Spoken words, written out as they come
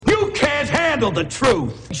handle the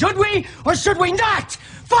truth. Should we or should we not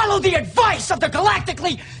follow the advice of the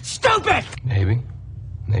galactically stupid? Maybe.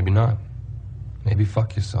 Maybe not. Maybe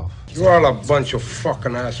fuck yourself. You're all a bunch of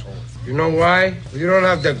fucking assholes. You know why? You don't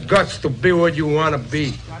have the guts to be what you want to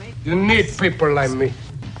be. You need people like me.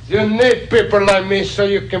 You need people like me so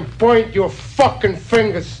you can point your fucking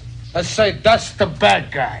fingers and say, that's the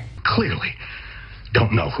bad guy. Clearly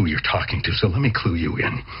don't know who you're talking to, so let me clue you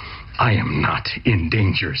in. I am not in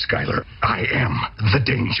danger, Skylar. I am the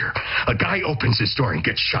danger. A guy opens his door and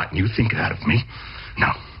gets shot, and you think that of me?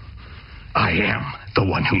 No. I am the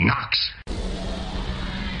one who knocks.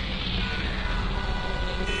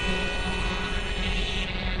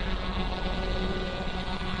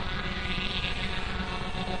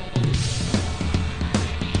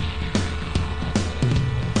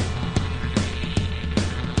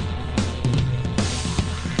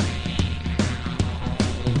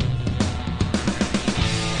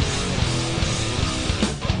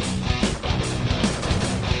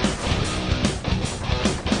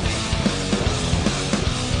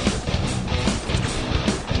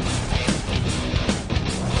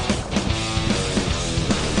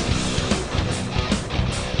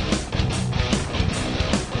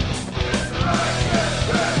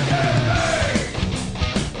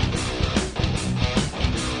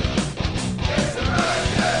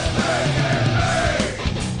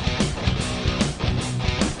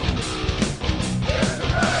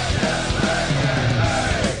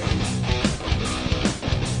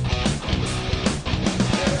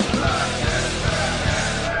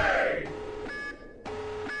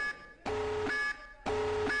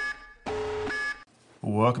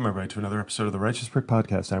 Welcome, everybody, to another episode of the Righteous Prick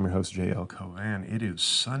Podcast. I'm your host, J.L. Cohen. It is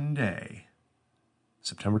Sunday,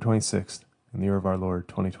 September 26th, in the year of our Lord,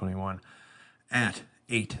 2021, at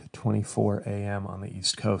 8:24 a.m. on the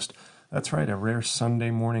East Coast. That's right, a rare Sunday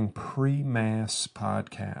morning pre-Mass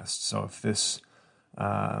podcast. So if this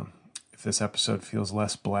episode feels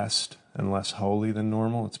less blessed and less holy than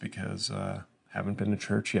normal, it's because I haven't been to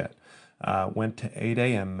church yet. Went to 8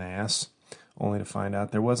 a.m. Mass, only to find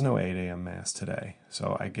out there was no 8 a.m. Mass today.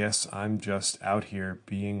 So I guess I'm just out here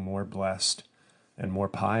being more blessed and more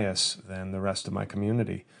pious than the rest of my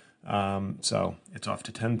community. So it's off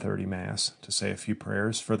to 10:30 Mass to say a few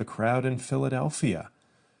prayers for the crowd in Philadelphia.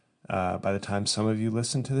 By the time some of you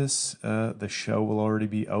listen to this, the show will already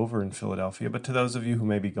be over in Philadelphia. But to those of you who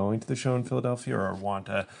may be going to the show in Philadelphia or want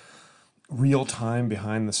a real-time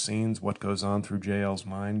behind-the-scenes what goes on through JL's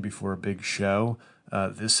mind before a big show,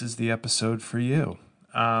 this is the episode for you.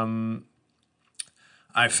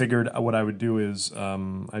 I figured what I would do is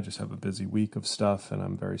I just have a busy week of stuff and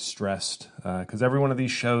I'm very stressed because every one of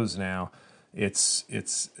these shows now, it's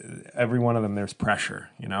every one of them there's pressure,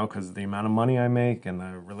 because the amount of money I make and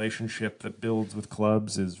the relationship that builds with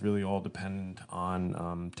clubs is really all dependent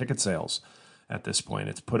on ticket sales. At this point,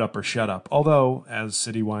 it's put up or shut up. Although, as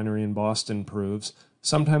City Winery in Boston proves,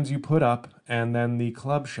 sometimes you put up and then the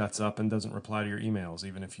club shuts up and doesn't reply to your emails,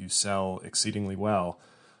 even if you sell exceedingly well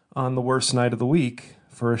on the worst night of the week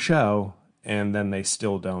for a show, and then they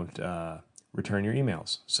still don't return your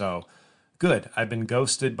emails. So, good. I've been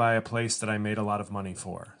ghosted by a place that I made a lot of money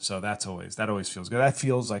for. So that always feels good. That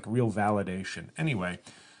feels like real validation. Anyway,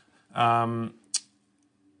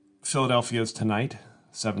 Philadelphia's tonight,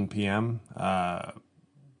 7 p.m.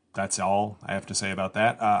 That's all I have to say about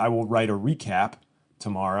that. I will write a recap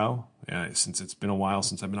tomorrow, since it's been a while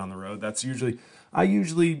since I've been on the road. I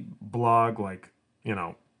usually blog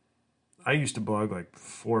I used to blog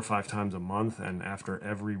 4 or 5 times a month and after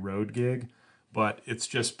every road gig, but it's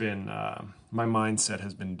just been, my mindset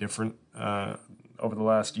has been different over the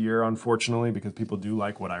last year, unfortunately, because people do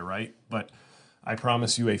like what I write, but I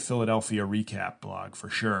promise you a Philadelphia recap blog for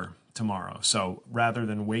sure tomorrow. So rather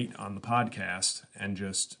than wait on the podcast and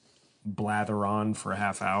just blather on for a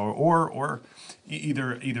half hour or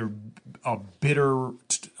either a bitter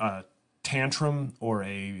tantrum or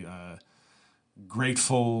a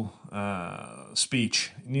grateful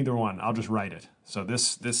speech, neither one, I'll just write it. So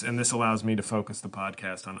this allows me to focus the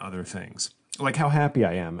podcast on other things, like how happy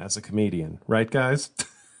I am as a comedian, right, guys?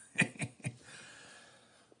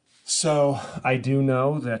 So I do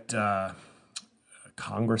know that a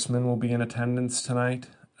congressman will be in attendance tonight,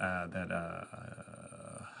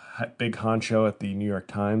 big honcho at the New York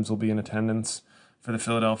Times will be in attendance for the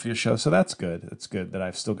Philadelphia show. So that's good. It's good that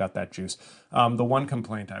I've still got that juice. The one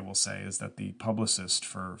complaint I will say is that the publicist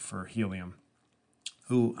for Helium,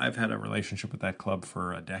 who I've had a relationship with that club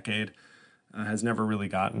for a decade, has never really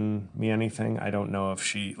gotten me anything. I don't know if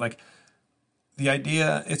she, the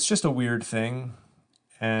idea, it's just a weird thing.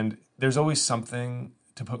 And there's always something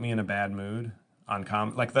to put me in a bad mood on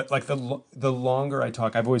the longer I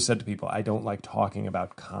talk, I've always said to people, I don't like talking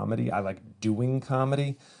about comedy. I like doing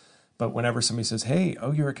comedy. But whenever somebody says, hey,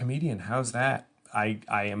 oh, you're a comedian, how's that? I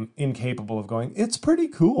am incapable of going, it's pretty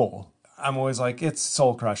cool. I'm always like, it's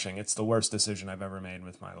soul crushing. It's the worst decision I've ever made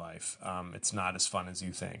with my life. It's not as fun as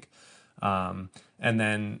you think. And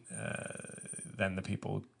then the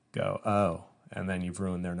people go, oh, and then you've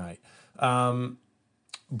ruined their night.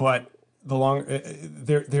 But the long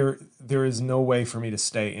there is no way for me to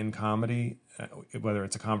stay in comedy, whether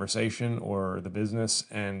it's a conversation or the business,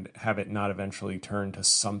 and have it not eventually turn to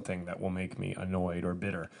something that will make me annoyed or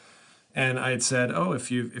bitter. And I had said, oh,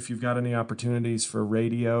 if you've got any opportunities for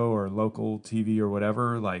radio or local TV or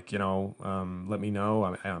whatever, like, let me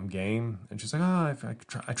know. I'm game. And she's like, oh,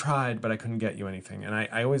 I tried, but I couldn't get you anything. And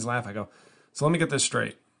I always laugh. I go, so let me get this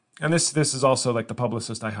straight. And this is also like the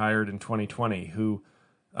publicist I hired in 2020, who,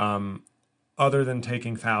 other than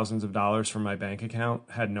taking thousands of dollars from my bank account,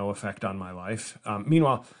 had no effect on my life.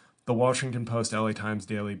 Meanwhile, the Washington Post, LA Times,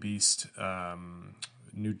 Daily Beast,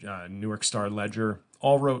 New York Star Ledger,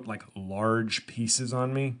 all wrote like large pieces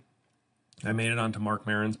on me. I made it onto Mark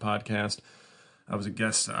Maron's podcast. I was a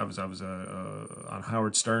guest. I was on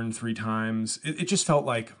Howard Stern 3 times. It just felt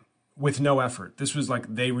like with no effort. This was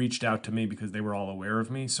like they reached out to me because they were all aware of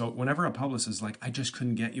me. So whenever a publicist is like, I just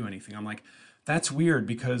couldn't get you anything, I'm like, that's weird,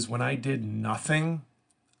 because when I did nothing,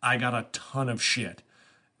 I got a ton of shit.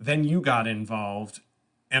 Then you got involved,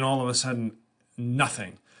 and all of a sudden,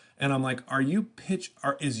 nothing. And I'm like,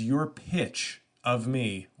 is your pitch of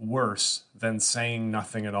me worse than saying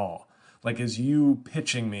nothing at all? Like, is you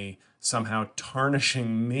pitching me somehow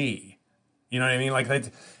tarnishing me? You know what I mean? Like,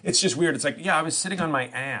 it's just weird. It's like, yeah, I was sitting on my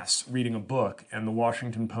ass reading a book, and the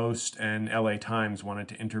Washington Post and LA Times wanted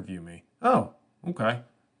to interview me. Oh, okay.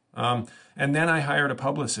 And then I hired a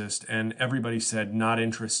publicist, and everybody said, not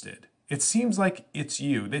interested. It seems like it's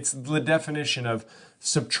you. It's the definition of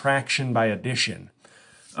subtraction by addition.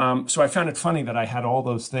 So I found it funny that I had all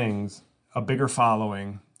those things, a bigger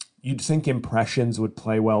following. You'd think impressions would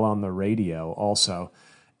play well on the radio also,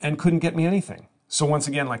 and couldn't get me anything. So once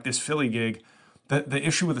again, like this Philly gig, the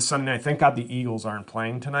issue with the Sunday night, thank God the Eagles aren't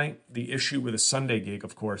playing tonight. The issue with a Sunday gig,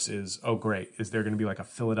 of course, is, oh great, is there going to be like a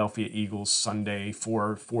Philadelphia Eagles Sunday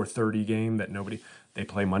 4:30 game that they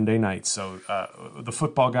play Monday night. So the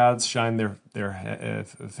football gods shine their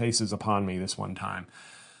faces upon me this one time.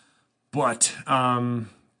 But,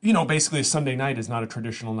 basically a Sunday night is not a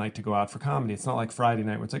traditional night to go out for comedy. It's not like Friday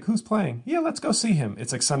night where it's like, who's playing? Yeah, let's go see him.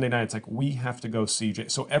 It's like Sunday night. It's like, we have to go see Jay.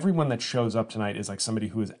 So everyone that shows up tonight is like somebody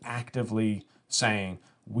who is actively saying,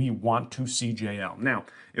 we want to see JL. Now,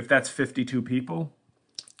 if that's 52 people,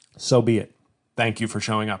 so be it. Thank you for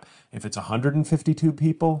showing up. If it's 152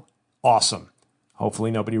 people, awesome. Hopefully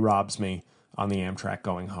nobody robs me on the Amtrak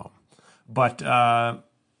going home. But,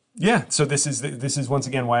 yeah, so this is once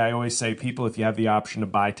again why I always say, people, if you have the option to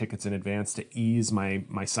buy tickets in advance to ease my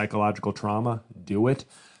psychological trauma, do it,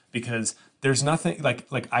 because there's nothing like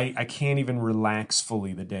I can't even relax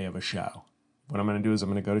fully the day of a show. What I'm going to do is I'm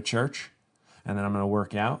going to go to church, and then I'm going to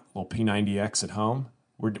work out, a little P90X at home.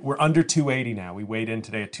 We're under 280 now. We weighed in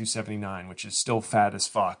today at 279, which is still fat as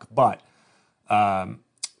fuck, but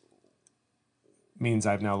means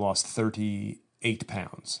I've now lost 38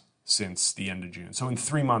 pounds since the end of June. So in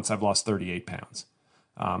 3 months, I've lost 38 pounds.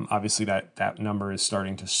 Obviously, that number is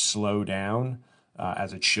starting to slow down,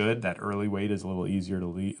 as it should. That early weight is a little easier to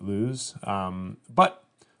lose. But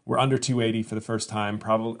we're under 280 for the first time.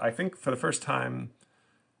 I think for the first time,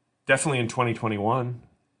 definitely in 2021,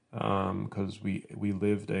 because we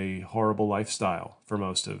lived a horrible lifestyle for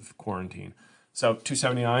most of quarantine. So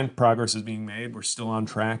 279, progress is being made. We're still on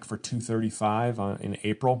track for 235 in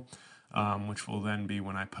April. Which will then be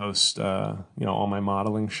when I post, all my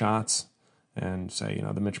modeling shots and say,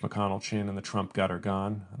 the Mitch McConnell chin and the Trump gut are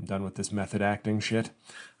gone. I'm done with this method acting shit.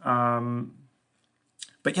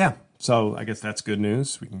 But yeah, so I guess that's good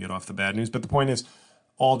news. We can get off the bad news. But the point is,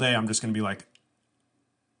 all day I'm just going to be like,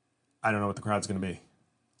 I don't know what the crowd's going to be.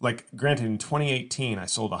 Like, granted, in 2018, I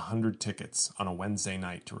sold 100 tickets on a Wednesday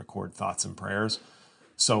night to record Thoughts and Prayers.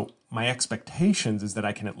 So my expectations is that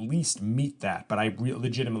I can at least meet that, but I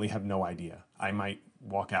legitimately have no idea. I might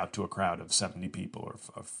walk out to a crowd of 70 people or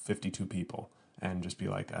of 52 people and just be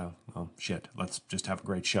like, oh, well, shit, let's just have a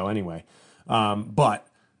great show anyway. But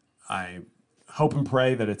I hope and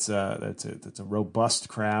pray that it's a robust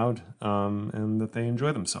crowd and that they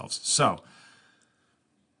enjoy themselves. So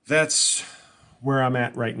that's where I'm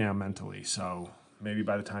at right now mentally. So maybe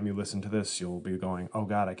by the time you listen to this, you'll be going, oh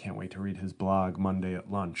God, I can't wait to read his blog Monday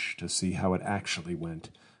at lunch to see how it actually went.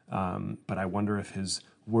 But I wonder if his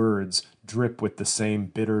words drip with the same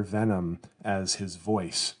bitter venom as his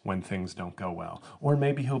voice when things don't go well. Or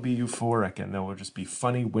maybe he'll be euphoric and there will just be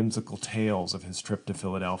funny, whimsical tales of his trip to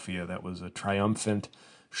Philadelphia that was a triumphant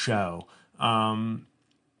show.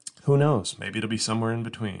 Who knows? Maybe it'll be somewhere in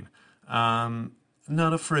between.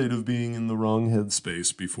 Not afraid of being in the wrong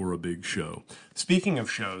headspace before a big show. Speaking of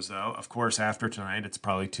shows, though, of course, after tonight, it's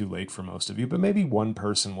probably too late for most of you, but maybe one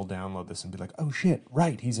person will download this and be like, oh shit,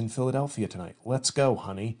 right, he's in Philadelphia tonight. Let's go,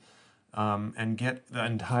 honey. And get the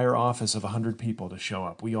entire office of 100 people to show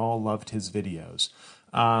up. We all loved his videos.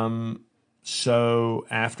 So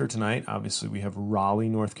after tonight, obviously, we have Raleigh,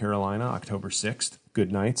 North Carolina, October 6th.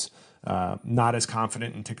 Good nights. Not as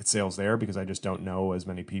confident in ticket sales there because I just don't know as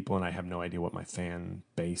many people and I have no idea what my fan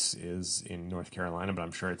base is in North Carolina, but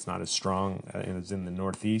I'm sure it's not as strong as in the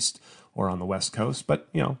Northeast or on the West Coast. But,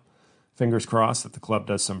 you know, fingers crossed that the club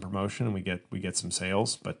does some promotion and we get some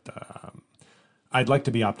sales. But I'd like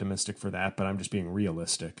to be optimistic for that, but I'm just being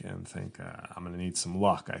realistic and think I'm going to need some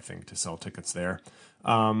luck, I think, to sell tickets there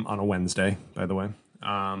on a Wednesday, by the way.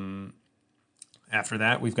 After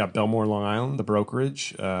that, we've got Belmore, Long Island, the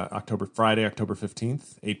brokerage, Friday, October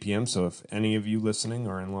 15th, 8 p.m. So if any of you listening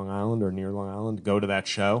are in Long Island or near Long Island, go to that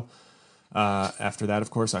show. After that,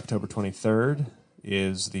 of course, October 23rd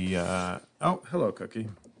is the... oh, hello, Cookie.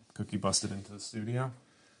 Cookie busted into the studio.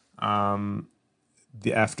 October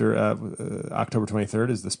 23rd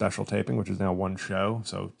is the special taping, which is now one show.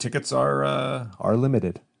 So tickets are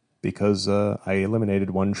limited because I eliminated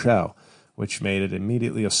one show, which made it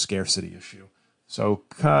immediately a scarcity issue. So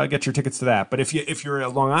get your tickets to that. But if you're a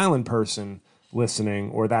Long Island person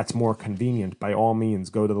listening, or that's more convenient, by all means,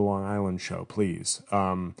 go to the Long Island show, please.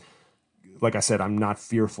 Like I said, I'm not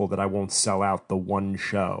fearful that I won't sell out the one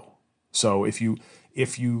show. So if the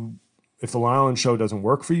Long Island show doesn't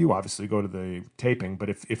work for you, obviously go to the taping. But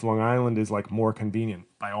if Long Island is like more convenient,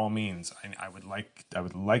 by all means, I would like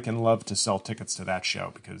and love to sell tickets to that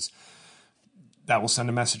show because that will send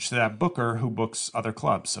a message to that booker who books other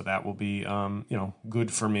clubs. So that will be,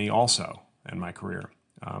 good for me also in my career,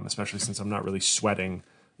 especially since I'm not really sweating.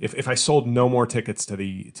 If I sold no more tickets to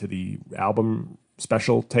the album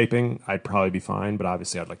special taping, I'd probably be fine. But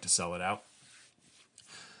obviously, I'd like to sell it out.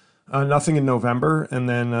 Nothing in November, and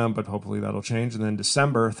then, but hopefully that'll change. And then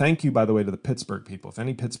December. Thank you, by the way, to the Pittsburgh people. If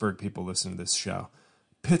any Pittsburgh people listen to this show,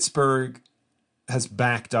 Pittsburgh has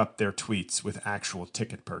backed up their tweets with actual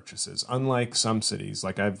ticket purchases. Unlike some cities,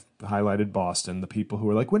 like I've highlighted Boston, the people who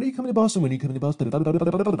are like, when are you coming to Boston? When are you coming to Boston?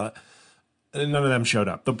 None of them showed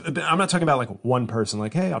up. I'm not talking about like one person,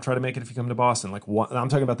 like, hey, I'll try to make it if you come to Boston. Like, I'm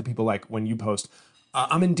talking about the people like when you post,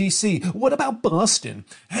 I'm in D.C. What about Boston?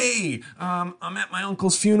 Hey, I'm at my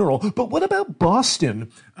uncle's funeral, but what about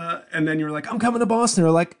Boston? And then you're like, I'm coming to Boston.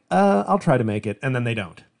 They're like, I'll try to make it. And then they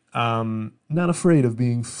don't. Not afraid of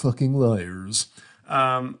being fucking liars.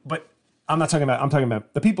 But I'm talking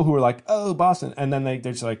about the people who are like, oh, Boston. And then they're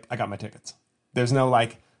just like, I got my tickets. There's no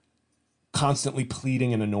like constantly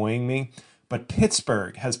pleading and annoying me. But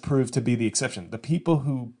Pittsburgh has proved to be the exception. The people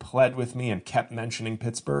who pled with me and kept mentioning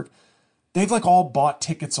Pittsburgh, they've like all bought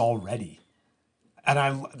tickets already.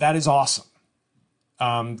 And that is awesome.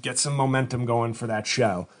 Get some momentum going for that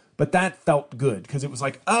show. But that felt good because it was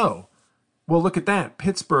like, oh, well, look at that.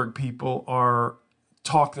 Pittsburgh people are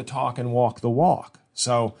talk the talk and walk the walk.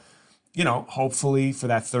 So, hopefully for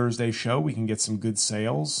that Thursday show, we can get some good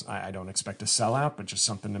sales. I don't expect a sellout, but just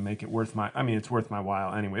something to make it it's worth my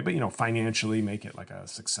while anyway. But, financially make it like a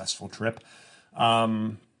successful trip.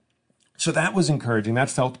 So that was encouraging. That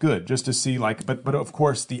felt good just to see but of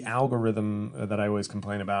course the algorithm that I always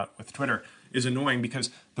complain about with Twitter is annoying because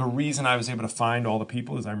the reason I was able to find all the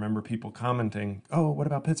people is I remember people commenting, oh, what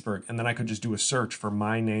about Pittsburgh? And then I could just do a search for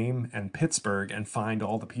my name and Pittsburgh and find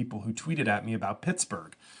all the people who tweeted at me about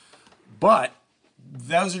Pittsburgh. But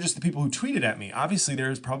those are just the people who tweeted at me. Obviously,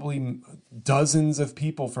 there's probably dozens of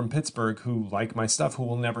people from Pittsburgh who like my stuff who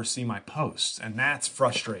will never see my posts. And that's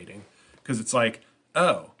frustrating because it's like,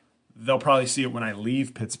 oh, they'll probably see it when I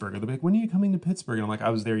leave Pittsburgh. Or they'll be like, when are you coming to Pittsburgh? And I'm like, I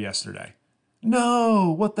was there yesterday.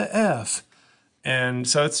 No, what the F? And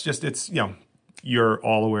so you're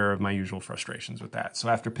all aware of my usual frustrations with that. So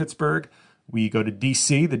after Pittsburgh, we go to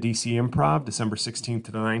D.C., the D.C. Improv, December 16th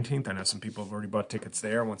to the 19th. I know some people have already bought tickets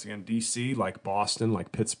there. Once again, D.C., like Boston,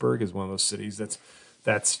 like Pittsburgh, is one of those cities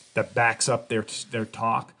that backs up their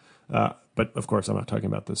talk. But, of course, I'm not talking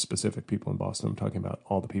about the specific people in Boston. I'm talking about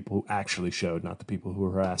all the people who actually showed, not the people who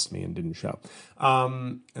harassed me and didn't show.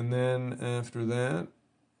 And then after that,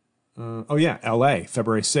 L.A.,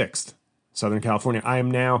 February 6th, Southern California. I am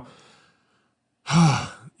now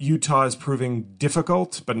Utah is proving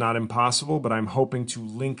difficult, but not impossible. But I'm hoping to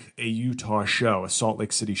link a Utah show, a Salt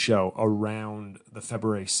Lake City show, around the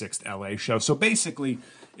February 6th LA show. So basically,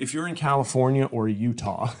 if you're in California or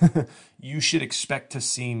Utah, you should expect to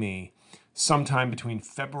see me sometime between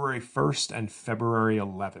February 1st and February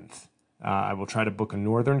 11th. I will try to book a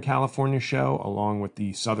Northern California show along with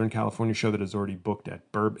the Southern California show that is already booked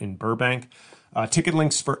in Burbank. Ticket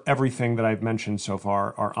links for everything that I've mentioned so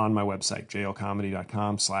far are on my website,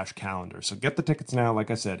 jlcomedy.com/calendar. So get the tickets now.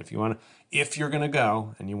 Like I said, if you're going to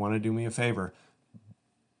go and you want to do me a favor,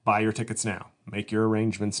 buy your tickets now. Make your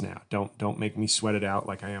arrangements now. Don't make me sweat it out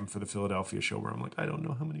like I am for the Philadelphia show where I'm like, I don't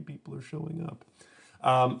know how many people are showing up.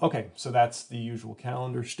 Okay, so that's the usual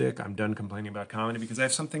calendar shtick. I'm done complaining about comedy because I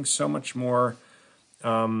have something so much more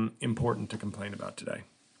important to complain about today.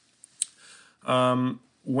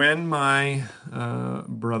 When my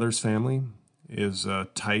brother's family is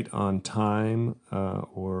tight on time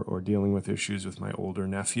or dealing with issues with my older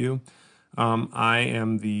nephew, I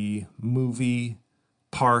am the movie,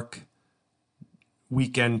 park,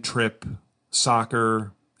 weekend trip,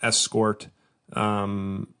 soccer, escort.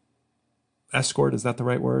 Escort, is that the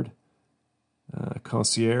right word?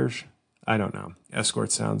 Concierge? I don't know.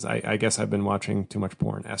 Escort sounds, I guess I've been watching too much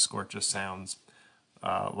porn. Escort just sounds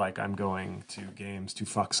like I'm going to games to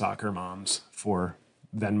fuck soccer moms for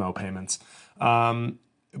Venmo payments.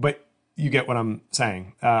 But you get what I'm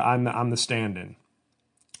saying. I'm the stand-in.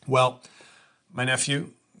 Well, my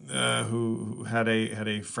nephew, who had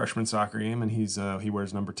a freshman soccer game, and he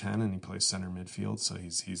wears number 10 and he plays center midfield, so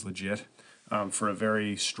he's legit. For a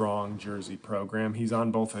very strong Jersey program. He's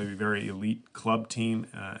on both a very elite club team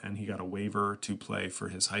and he got a waiver to play for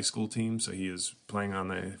his high school team. So he is playing on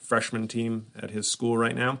the freshman team at his school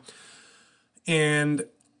right now. And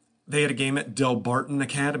they had a game at Del Barton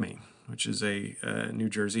Academy, which is a New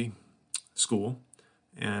Jersey school.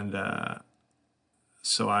 And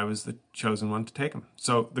so I was the chosen one to take him.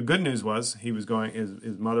 So the good news was his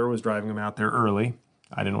mother was driving him out there early.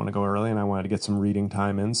 I didn't want to go early, and I wanted to get some reading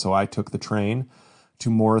time in, so I took the train to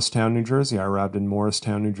Morristown, New Jersey. I arrived in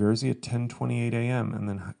Morristown, New Jersey at 10:28 a.m. and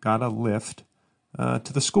then got a lift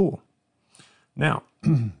to the school. Now,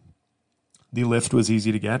 the lift was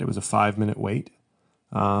easy to get. It was a 5-minute wait.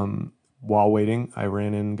 While waiting, I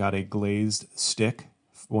ran in and got a glazed stick,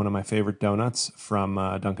 one of my favorite donuts from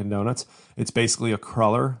Dunkin' Donuts. It's basically a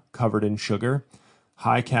cruller covered in sugar.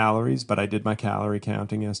 High calories, but I did my calorie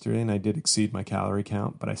counting yesterday, and I did exceed my calorie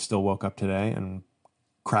count, but I still woke up today and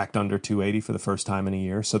cracked under 280 for the first time in a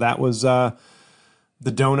year. So that was, the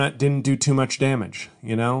donut didn't do too much damage,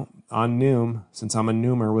 you know? On Noom, since I'm a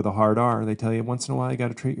Noomer with a hard R, they tell you once in a while you got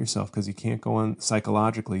to treat yourself because you can't go on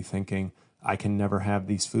psychologically thinking, I can never have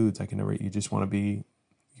these foods. You just want to be,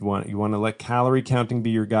 you want to let calorie counting be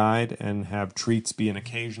your guide and have treats be an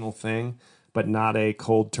occasional thing, but not a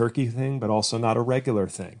cold turkey thing, but also not a regular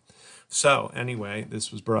thing. So anyway,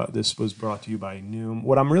 this was brought to you by Noom.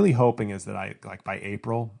 What I'm really hoping is that by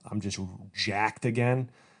April, I'm just jacked again,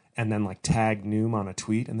 and then tag Noom on a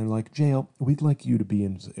tweet, and they're like, Jail, we'd like you to be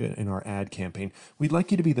in our ad campaign. We'd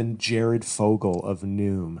like you to be the Jared Fogle of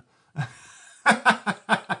Noom.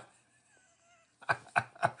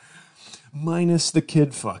 Minus the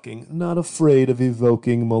kid fucking, not afraid of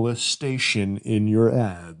evoking molestation in your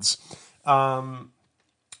ads.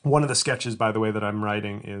 One of the sketches, by the way, that I'm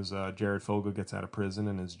writing is Jared Fogle gets out of prison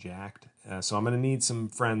and is jacked. So I'm going to need some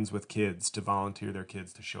friends with kids to volunteer their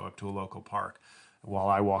kids to show up to a local park while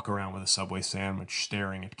I walk around with a Subway sandwich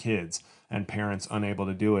staring at kids, and parents unable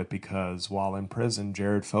to do it because while in prison,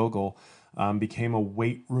 Jared Fogle became a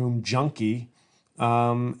weight room junkie.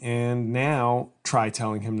 And now try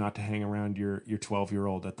telling him not to hang around your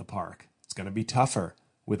 12-year-old at the park. It's going to be tougher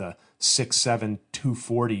with a 6'7",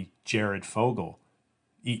 240 Jared Fogle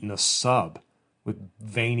eating a sub with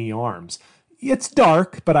veiny arms. It's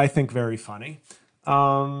dark, but I think very funny.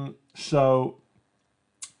 So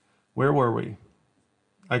where were we?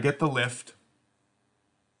 I get the lift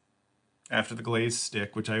after the glazed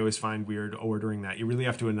stick, which I always find weird ordering that. You really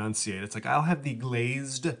have to enunciate. It's like, I'll have the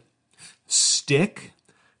glazed stick,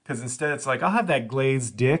 because instead it's like, I'll have that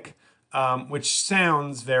glazed dick, which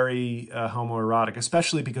sounds very homoerotic,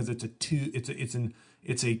 especially because it's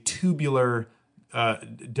a tubular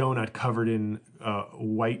donut covered in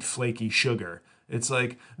white flaky sugar. It's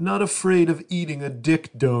like, not afraid of eating a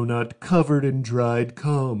dick donut covered in dried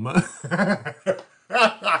cum.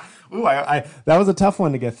 Ooh, that was a tough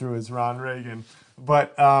one to get through as Ron Reagan,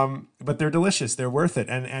 but they're delicious. They're worth it.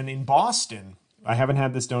 And in Boston, I haven't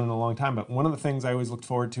had this donut in a long time, but one of the things I always looked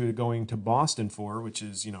forward to going to Boston for, which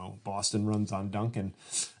is, Boston runs on Dunkin',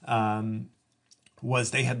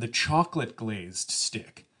 was they had the chocolate glazed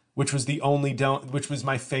stick, which was which was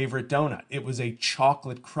my favorite donut. It was a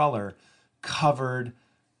chocolate cruller covered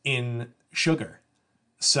in sugar.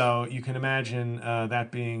 So you can imagine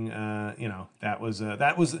that being, that was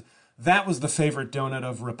the favorite donut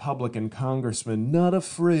of Republican congressman, not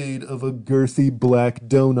afraid of a girthy black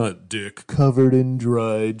donut dick covered in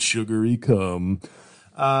dried sugary cum.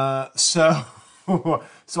 So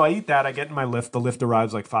I eat that. I get in my Lyft. The Lyft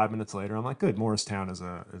arrives like 5 minutes later. I'm like, good. Morristown is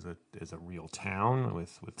a real town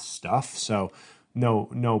with stuff. So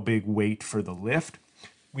no big wait for the Lyft.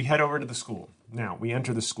 We head over to the school. Now we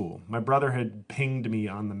enter the school. My brother had pinged me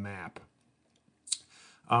on the map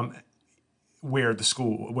where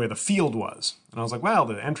the field was, and I was like, well,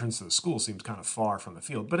 the entrance to the school seems kind of far from the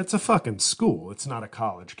field, but it's a fucking school. It's not a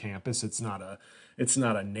college campus. It's not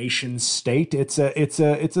a nation state. It's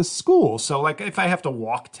a school. So like, if I have to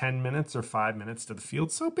walk 10 minutes or 5 minutes to the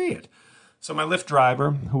field, so be it. So my Lyft driver,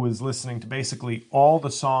 who was listening to basically all the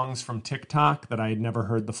songs from TikTok that I had never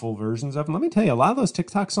heard the full versions of, and let me tell you, a lot of those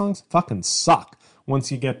TikTok songs fucking suck.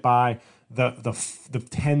 Once you get by the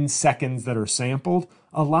 10 seconds that are sampled,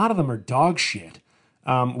 a lot of them are dog shit.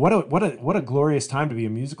 What a glorious time to be a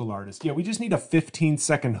musical artist. Yeah, we just need a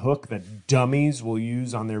 15-second hook that dummies will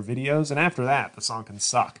use on their videos, and after that, the song can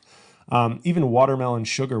suck. Even Watermelon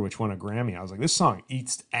Sugar, which won a Grammy, I was like, this song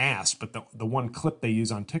eats ass, but the one clip they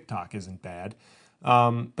use on TikTok isn't bad.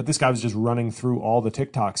 But this guy was just running through all the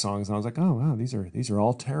TikTok songs, and I was like, oh wow, these are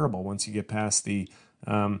all terrible. Once you get past the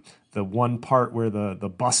one part where the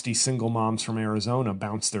busty single moms from Arizona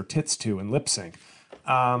bounce their tits to and lip sync.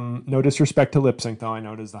 No disrespect to lip sync, though I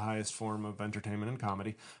know it is the highest form of entertainment and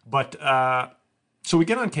comedy. But so we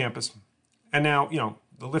get on campus, and now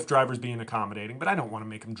the Lyft driver's being accommodating, but I don't want to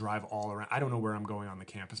make him drive all around. I don't know where I'm going on the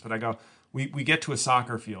campus, but I go, we get to a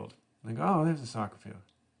soccer field. And I go, oh, there's a soccer field.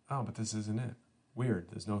 Oh, but this isn't it. Weird.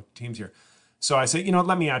 There's no teams here. So I say,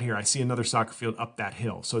 let me out here. I see another soccer field up that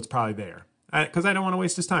hill, so it's probably there. Because I don't want to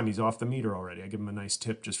waste his time. He's off the meter already. I give him a nice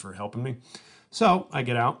tip just for helping me. So I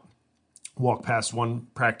get out, walk past one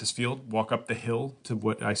practice field, walk up the hill to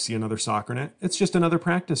what I see another soccer net. It's just another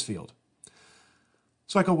practice field.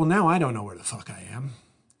 So I go, well, now I don't know where the fuck I am.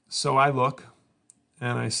 So I look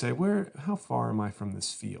and I say, how far am I from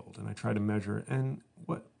this field? And I try to measure it. And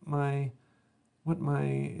what my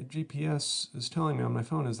GPS is telling me on my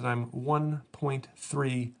phone is that I'm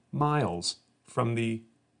 1.3 miles from the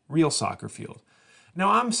real soccer field.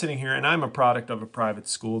 Now I'm sitting here and I'm a product of a private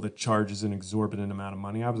school that charges an exorbitant amount of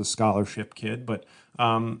money. I was a scholarship kid, but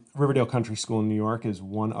Riverdale Country School in New York is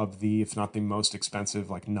one of the, if not the most expensive,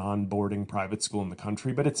 like non-boarding private school in the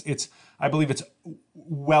country. But it's I believe it's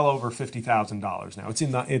well over $50,000 now.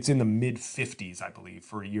 It's in the mid 50s, I believe,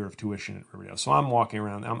 for a year of tuition at Riverdale. So I'm walking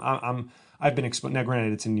around. I've been exposed. Now,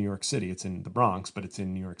 granted, it's in New York City. It's in the Bronx, but it's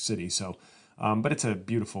in New York City. So, but it's a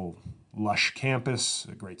beautiful, lush campus,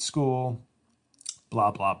 a great school.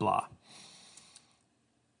 Blah, blah, blah.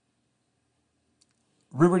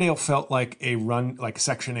 Riverdale felt like like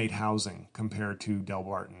Section 8 housing compared to Del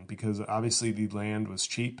Barton, because obviously the land was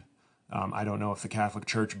cheap. I don't know if the Catholic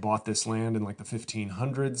Church bought this land in like the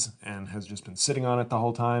 1500s and has just been sitting on it the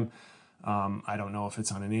whole time. I don't know if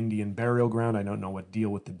it's on an Indian burial ground. I don't know what deal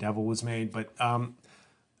with the devil was made, but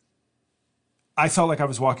I felt like I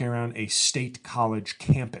was walking around a state college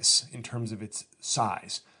campus in terms of its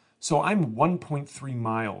size. So I'm 1.3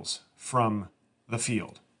 miles from the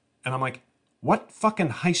field. And I'm like, what fucking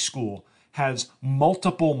high school has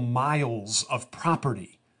multiple miles of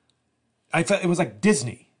property? I felt it was like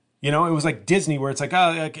Disney. It was like Disney where it's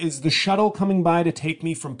like, is the shuttle coming by to take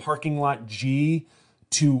me from parking lot G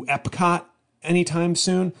to Epcot anytime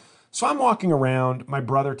soon? So I'm walking around. My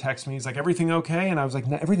brother texts me. He's like, everything okay? And I was like,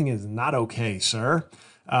 no, everything is not okay, sir.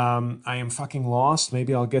 I am fucking lost.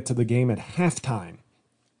 Maybe I'll get to the game at halftime.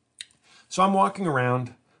 So I'm walking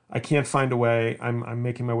around. I can't find a way. I'm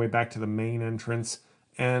making my way back to the main entrance.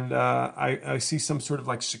 And I see some sort of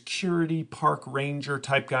like security park ranger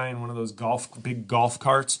type guy in one of those big golf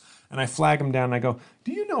carts. And I flag him down and I go,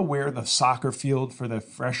 do you know where the soccer field for the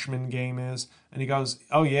freshman game is? And he goes,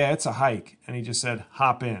 oh yeah, it's a hike. And he just said,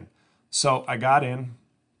 hop in. So I got in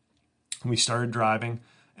and we started driving.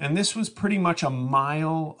 And this was pretty much a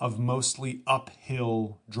mile of mostly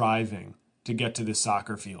uphill driving to get to this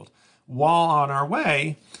soccer field. While on our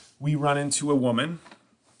way, we run into a woman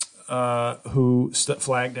who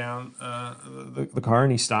flagged down the car,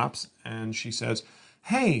 and he stops, and she says,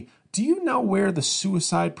 hey, do you know where the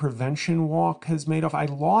suicide prevention walk has made off? I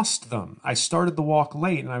lost them. I started the walk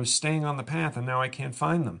late, and I was staying on the path, and now I can't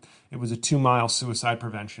find them. It was a 2-mile suicide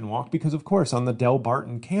prevention walk because, of course, on the Del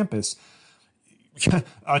Barton campus,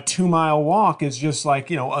 a 2-mile walk is just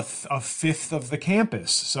like, a fifth of the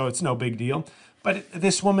campus. So it's no big deal. But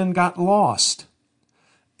this woman got lost.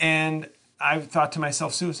 And I thought to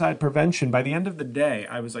myself, suicide prevention. By the end of the day,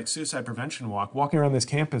 I was like, suicide prevention walk. Walking around this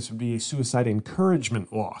campus would be a suicide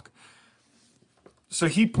encouragement walk. So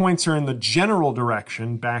he points her in the general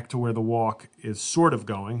direction back to where the walk is sort of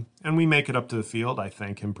going. And we make it up to the field. I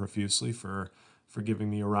thank him profusely for giving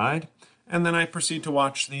me a ride. And then I proceed to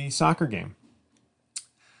watch the soccer game.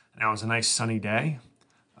 Now it was a nice sunny day.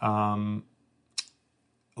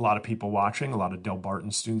 A lot of people watching, a lot of Del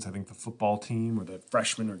Barton students. I think the football team or the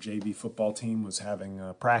freshman or JV football team was having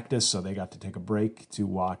practice, so they got to take a break to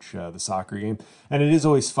watch the soccer game. And it is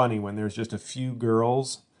always funny when there's just a few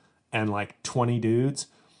girls and like 20 dudes.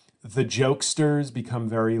 The jokesters become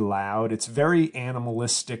very loud. It's very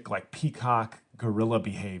animalistic, like peacock gorilla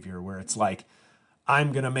behavior, where it's like,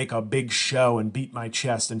 I'm going to make a big show and beat my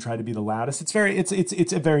chest and try to be the loudest.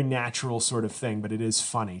 It's a very natural sort of thing, but it is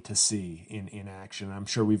funny to see in action. I'm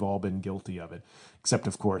sure we've all been guilty of it, except,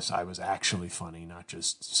 of course, I was actually funny, not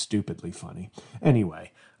just stupidly funny.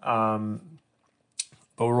 Anyway, but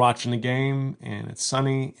we're watching the game, and it's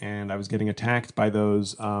sunny, and I was getting attacked by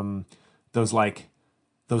those not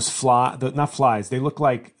flies. They look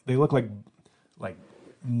like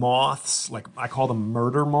moths. Like, I call them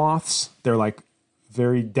murder moths. They're like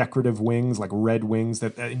very decorative wings, like red wings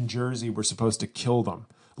that in Jersey were supposed to kill them.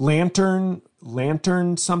 Lantern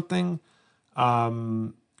something.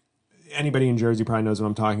 Anybody in Jersey probably knows what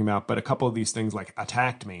I'm talking about, but a couple of these things like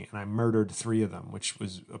attacked me, and I murdered 3 of them, which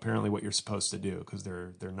was apparently what you're supposed to do, because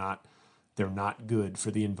they're not good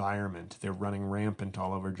for the environment. They're running rampant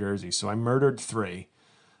all over Jersey. So I murdered 3,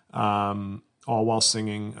 all while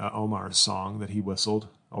singing Omar's song that he whistled,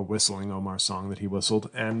 or whistling Omar's song that he whistled.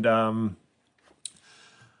 And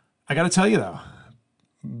I got to tell you, though,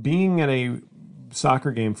 being at a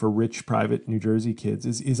soccer game for rich, private New Jersey kids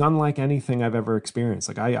is unlike anything I've ever experienced.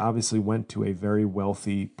 Like, I obviously went to a very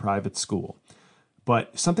wealthy private school,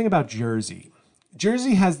 but something about Jersey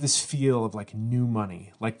has this feel of like new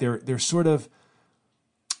money. Like they're sort of,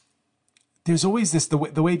 there's always this, the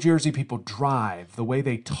way Jersey people drive, the way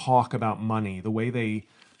they talk about money, the way they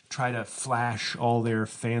try to flash all their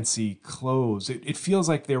fancy clothes. It feels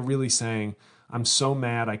like they're really saying, I'm so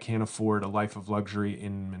mad I can't afford a life of luxury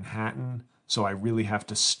in Manhattan, so I really have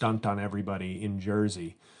to stunt on everybody in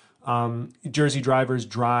Jersey. Jersey drivers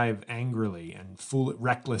drive angrily and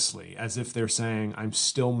recklessly, as if they're saying, I'm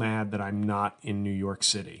still mad that I'm not in New York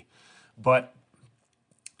City. But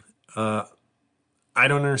I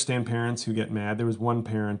don't understand parents who get mad. There was one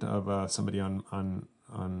parent of somebody on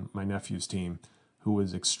my nephew's team who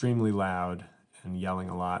was extremely loud and yelling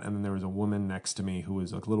a lot. And then there was a woman next to me who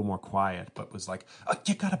was a little more quiet, but was like, oh,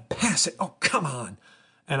 you got to pass it. Oh, come on.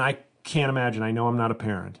 And I can't imagine. I know I'm not a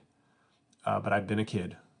parent, but I've been a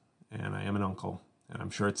kid and I am an uncle, and I'm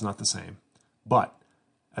sure it's not the same. But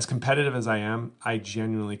as competitive as I am, I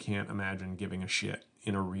genuinely can't imagine giving a shit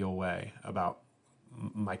in a real way about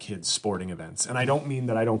my kids' sporting events. And I don't mean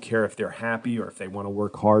that I don't care if they're happy or if they want to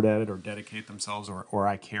work hard at it or dedicate themselves, or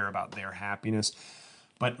I care about their happiness.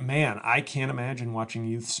 But man, I can't imagine watching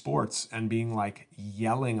youth sports and being like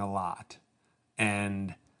yelling a lot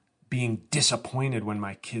and being disappointed when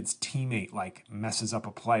my kid's teammate like messes up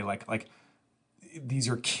a play. Like these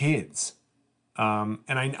are kids. And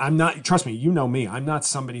I'm not, trust me, you know me, I'm not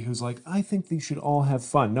somebody who's like, I think these should all have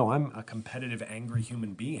fun. No, I'm a competitive, angry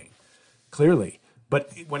human being, clearly.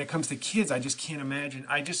 But when it comes to kids, I just can't imagine.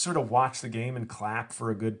 I just sort of watch the game and clap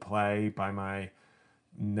for a good play by my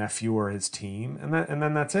nephew or his team, and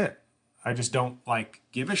then that's it. I just don't like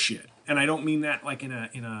give a shit. And I don't mean that like in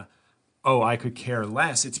a oh, I could care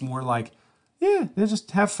less. It's more like, yeah, they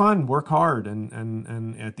just have fun, work hard, and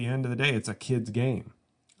at the end of the day, it's a kid's game.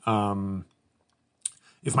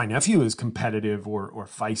 If my nephew is competitive or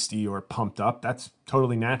feisty or pumped up, that's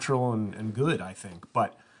totally natural and good, I think.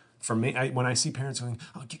 But for me, when I see parents going,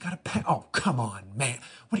 oh, you gotta pay, oh, come on, man,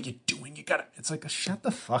 what are you doing? You gotta, it's like, shut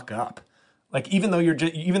the fuck up. Like, even though you're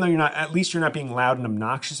not, at least you're not being loud and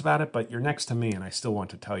obnoxious about it, but you're next to me and I still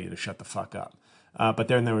want to tell you to shut the fuck up. But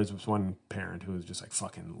then there was one parent who was just like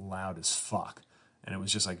fucking loud as fuck. And it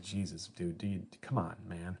was just like, Jesus, dude, come on,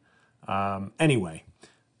 man. Anyway,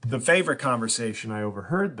 the favorite conversation I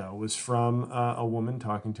overheard, though, was from a woman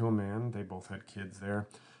talking to a man. They both had kids there.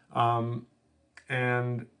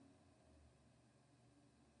 And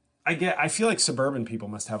I feel like suburban people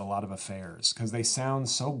must have a lot of affairs because they sound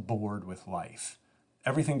so bored with life.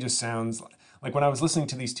 Everything just sounds like when I was listening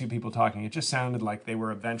to these two people talking, it just sounded like they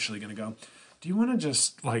were eventually going to go, do you want to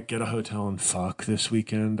just like get a hotel and fuck this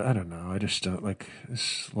weekend? I don't know. I just don't like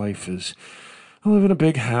this life is, I live in a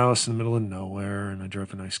big house in the middle of nowhere, and I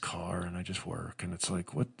drive a nice car, and I just work. And it's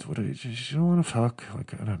like, what are you don't want to fuck?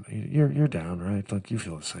 Like, I don't. You're down, right? Like, you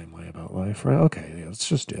feel the same way about life, right? Okay, yeah, let's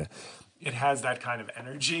just do it. It has that kind of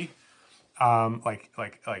energy, like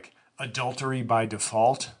adultery by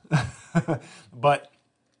default. But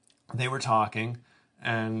they were talking,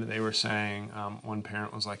 and they were saying, one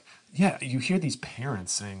parent was like, yeah, you hear these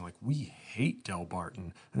parents saying, like, we hate Del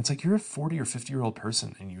Barton. And it's like, you're a 40 or 50-year-old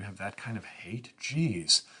person, and you have that kind of hate?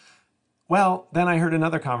 Jeez. Well, then I heard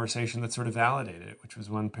another conversation that sort of validated it, which was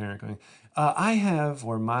one parent going, I have,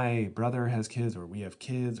 or my brother has kids, or we have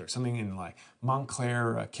kids, or something in like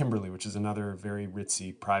Montclair, Kimberly, which is another very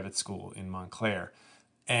ritzy private school in Montclair.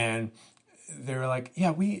 And they were like,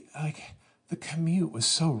 yeah, we, like, the commute was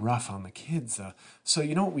so rough on the kids. So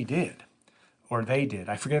you know what we did? Or they did.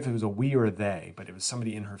 I forget if it was a we or a they, but it was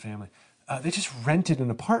somebody in her family. They just rented an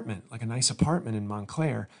apartment, like a nice apartment in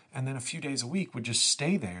Montclair, and then a few days a week would just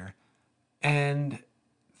stay there. And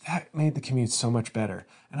that made the commute so much better.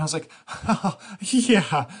 And I was like, oh,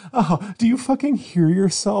 yeah. Oh, do you fucking hear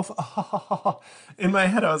yourself? Oh. In my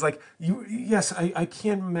head, I was like, yes, I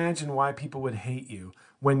can't imagine why people would hate you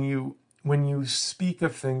when you speak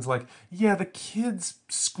of things like, yeah, the kids'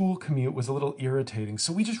 school commute was a little irritating,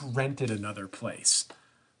 so we just rented another place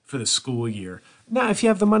for the school year. Now, if you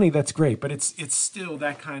have the money, that's great, but it's still,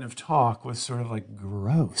 that kind of talk was sort of like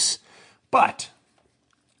gross. But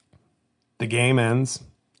the game ends.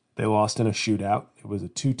 They lost in a shootout. It was a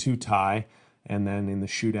 2-2 tie, and then in the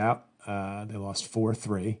shootout, they lost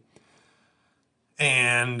 4-3.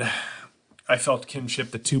 And I felt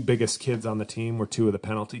kinship. The two biggest kids on the team were two of the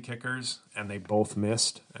penalty kickers, and they both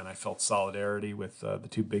missed. And I felt solidarity with the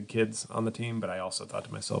two big kids on the team. But I also thought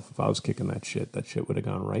to myself, if I was kicking that shit would have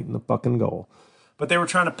gone right in the fucking goal. But they were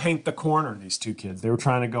trying to paint the corner, these two kids. They were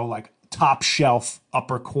trying to go like top shelf,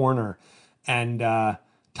 upper corner, and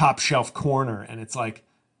top shelf corner. And it's like,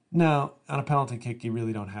 no, on a penalty kick, you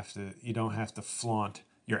really don't have to flaunt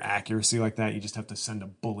your accuracy like that. You just have to send a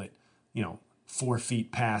bullet, 4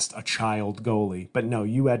 feet past a child goalie. But no,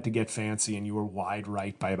 you had to get fancy, and you were wide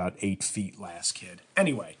right by about 8 feet, last kid.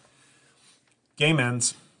 Anyway, game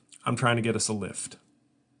ends. I'm trying to get us a lift.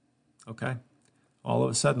 Okay? All of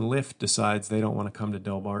a sudden, Lyft decides they don't want to come to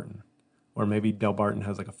Del Barton. Or maybe Del Barton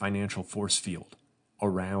has like a financial force field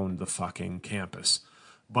around the fucking campus.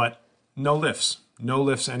 But no lifts. No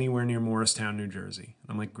lifts anywhere near Morristown, New Jersey.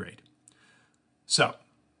 I'm like, great. So,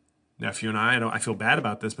 nephew and I feel bad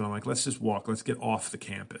about this, but I'm like, let's just walk. Let's get off the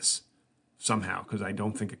campus somehow, because I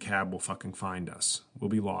don't think a cab will fucking find us.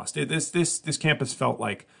 We'll be lost. This campus felt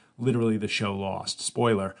like literally the show Lost.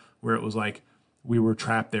 Spoiler, where it was like we were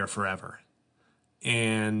trapped there forever.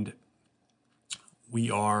 And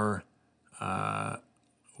we are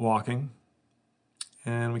walking,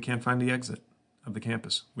 and we can't find the exit of the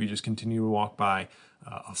campus. We just continue to walk by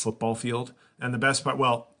a football field. And the best part,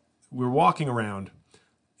 well, we're walking around,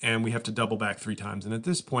 and we have to double back 3 times. And at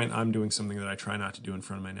this point, I'm doing something that I try not to do in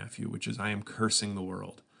front of my nephew, which is I am cursing the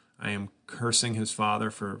world. I am cursing his father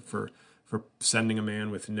for sending a man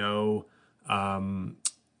with no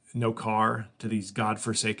car to these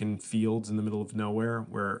godforsaken fields in the middle of nowhere,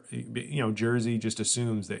 where, Jersey just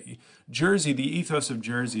assumes that the ethos of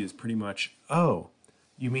Jersey is pretty much, oh,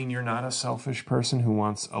 you mean you're not a selfish person who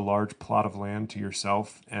wants a large plot of land to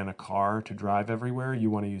yourself and a car to drive everywhere?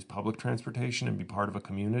 You want to use public transportation and be part of a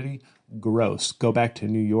community? Gross. Go back to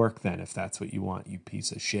New York then, if that's what you want, you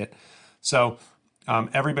piece of shit. So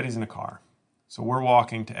everybody's in a car. So we're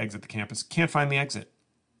walking to exit the campus. Can't find the exit.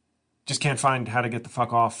 Just can't find how to get the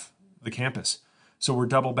fuck off the campus. So we're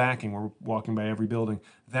double backing. We're walking by every building.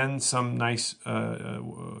 Then some nice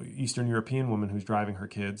Eastern European woman who's driving her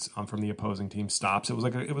kids from the opposing team stops. It was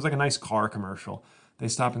like a nice car commercial. They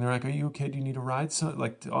stop and they're like, "Are you okay? Do you need a ride?" So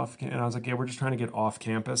off. And I was like, "Yeah, we're just trying to get off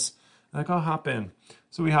campus." And like, "Oh, hop in."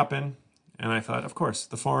 So we hop in, and I thought, of course,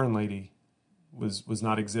 the foreign lady was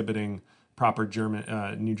not exhibiting proper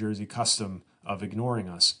New Jersey custom of ignoring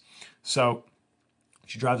us. So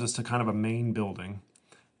she drives us to kind of a main building.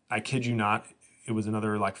 I kid you not. It was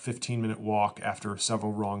another 15-minute walk after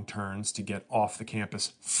several wrong turns to get off the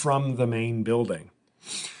campus from the main building.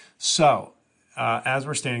 So as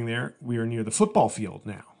we're standing there, we are near the football field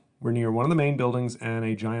now. We're near one of the main buildings and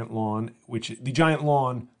a giant lawn, the giant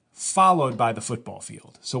lawn followed by the football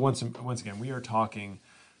field. So once again, we are talking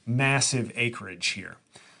massive acreage here.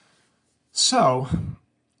 So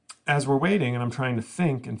as we're waiting and I'm trying to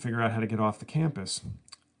think and figure out how to get off the campus,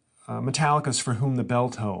 Metallica's For Whom the Bell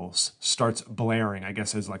Tolls starts blaring, I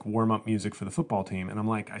guess, as warm-up music for the football team. And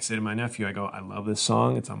I say to my nephew, I go, I love this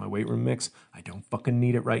song. It's on my weight room mix. I don't fucking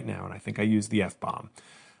need it right now. And I think I used the F-bomb.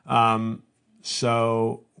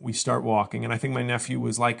 So we start walking, and I think my nephew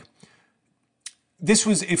was like, this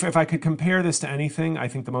was, if I could compare this to anything, I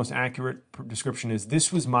think the most accurate description is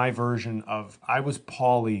this was my version of, I was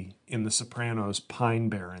Paulie in The Sopranos Pine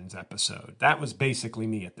Barrens episode. That was basically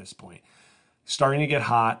me at this point. Starting to get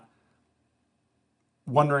hot,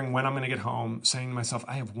 wondering when I'm going to get home, saying to myself,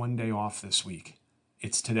 I have one day off this week.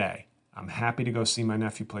 It's today. I'm happy to go see my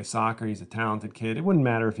nephew play soccer. He's a talented kid. It wouldn't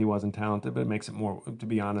matter if he wasn't talented, but it makes it more, to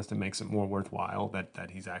be honest, it makes it more worthwhile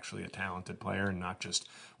that he's actually a talented player and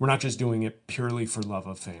we're not just doing it purely for love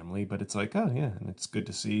of family, but it's like, oh yeah, and it's good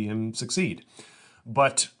to see him succeed.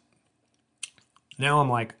 But now I'm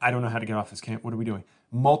like, I don't know how to get off this camp. What are we doing?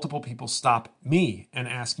 Multiple people stop me and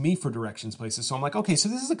ask me for directions places. So I'm like, okay, so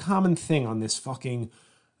this is a common thing on this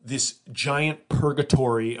giant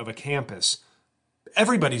purgatory of a campus.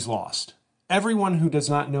 Everybody's lost. Everyone who does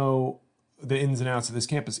not know the ins and outs of this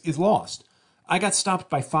campus is lost. I got stopped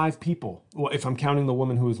by 5 people. Well, if I'm counting the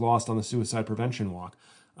woman who was lost on the suicide prevention walk.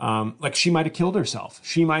 Like she might have killed herself.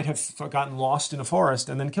 She might have gotten lost in a forest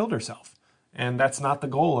and then killed herself. And that's not the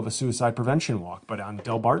goal of a suicide prevention walk. But on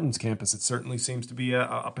Del Barton's campus, it certainly seems to be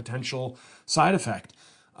a potential side effect.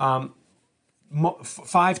 5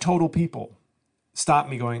 total people stopped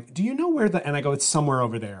me going, do you know where and I go, it's somewhere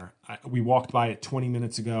over there. We walked by it 20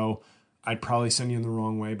 minutes ago. I'd probably send you in the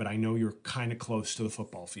wrong way, but I know you're kind of close to the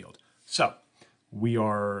football field. So we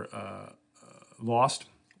are lost.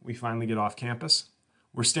 We finally get off campus.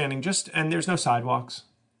 We're standing and there's no sidewalks.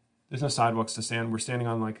 There's no sidewalks to stand. We're standing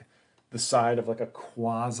on like the side of like a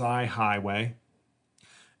quasi highway.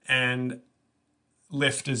 And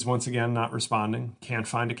Lyft is once again not responding. Can't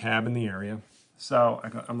find a cab in the area. So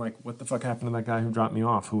I'm like, what the fuck happened to that guy who dropped me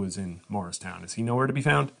off who was in Morristown? Is he nowhere to be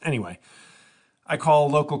found? Anyway, I call a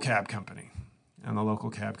local cab company, and the local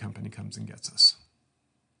cab company comes and gets us.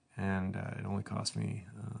 And it only cost me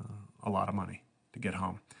a lot of money to get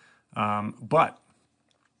home. But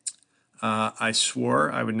I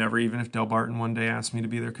swore I would never, even if Del Barton one day asked me to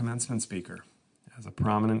be their commencement speaker as a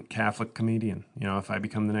prominent Catholic comedian, if I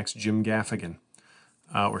become the next Jim Gaffigan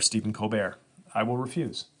or Stephen Colbert, I will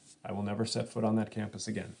refuse. I will never set foot on that campus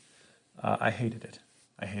again. I hated it.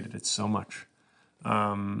 I hated it so much.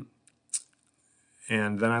 And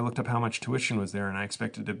then I looked up how much tuition was there, and I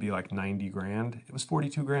expected it to be like 90 grand. It was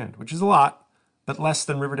 42 grand, which is a lot, but less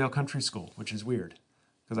than Riverdale Country School, which is weird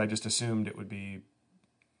because I just assumed it would be,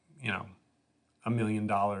 $1 million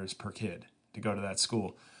per kid to go to that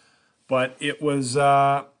school. But it was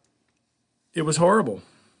horrible.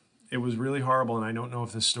 It was really horrible, and I don't know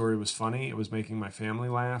if this story was funny. It was making my family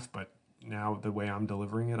laugh, but now the way I'm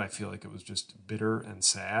delivering it, I feel like it was just bitter and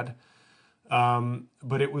sad.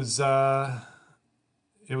 But it was one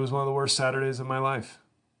of the worst Saturdays of my life,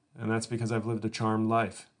 and that's because I've lived a charmed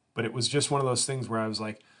life. But it was just one of those things where I was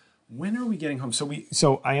like, when are we getting home?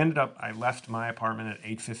 So I left my apartment at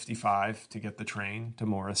 8:55 to get the train to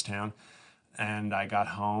Morristown, and I got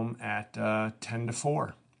home at 10 to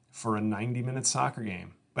 4 for a 90-minute soccer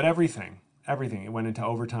game. But everything. It went into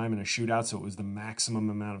overtime and a shootout, so it was the maximum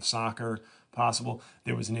amount of soccer possible.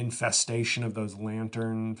 There was an infestation of those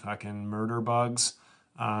lantern fucking murder bugs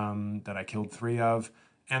that I killed 3 of.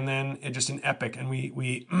 And then it just an epic. And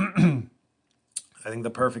we I think the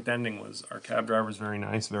perfect ending was our cab driver was very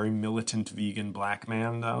nice, very militant vegan black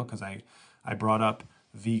man, though, because I brought up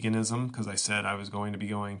veganism because I said I was going to be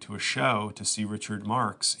going to a show to see Richard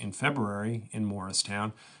Marx in February in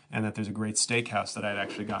Morristown, and that there's a great steakhouse that I'd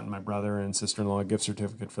actually gotten my brother and sister-in-law a gift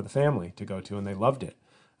certificate for the family to go to, and they loved it.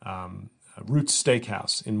 Roots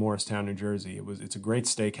Steakhouse in Morristown, New Jersey. It's a great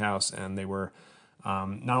steakhouse, and they were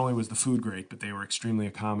not only was the food great, but they were extremely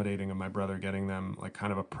accommodating of my brother, getting them like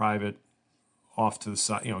kind of a private off to the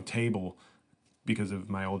side, table because of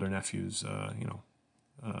my older nephew's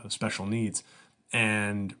special needs.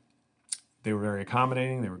 And they were very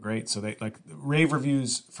accommodating. They were great. So they rave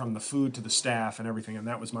reviews from the food to the staff and everything. And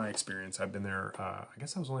that was my experience. I've been there. I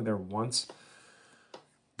guess I was only there once,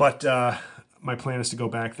 but my plan is to go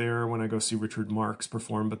back there when I go see Richard Marx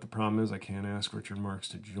perform. But the problem is I can't ask Richard Marx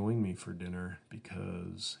to join me for dinner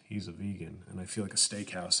because he's a vegan. And I feel like a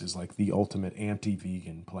steakhouse is like the ultimate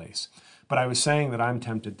anti-vegan place. But I was saying that I'm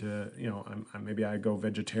tempted to, maybe I go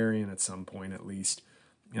vegetarian at some point at least.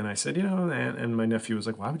 And I said, and my nephew was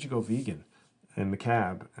like, why would you go vegan in the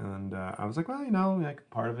cab? And I was like, well, like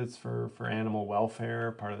part of it's for animal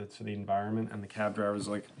welfare, part of it's for the environment. And the cab driver was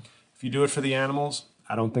like, if you do it for the animals,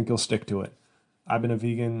 I don't think you'll stick to it. I've been a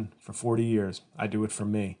vegan for 40 years. I do it for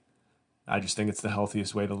me. I just think it's the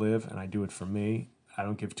healthiest way to live, and I do it for me. I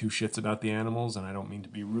don't give 2 shits about the animals, and I don't mean to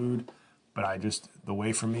be rude, but the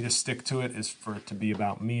way for me to stick to it is for it to be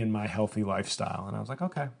about me and my healthy lifestyle. And I was like,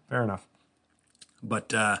 okay, fair enough. But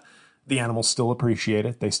the animals still appreciate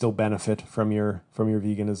it. They still benefit from your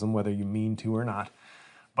veganism, whether you mean to or not.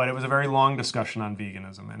 But it was a very long discussion on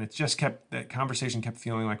veganism, and it just that conversation kept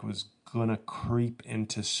feeling like it was gonna creep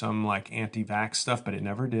into some like anti-vax stuff, but it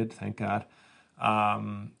never did, thank God.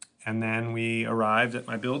 And then we arrived at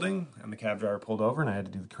my building, and the cab driver pulled over, and I had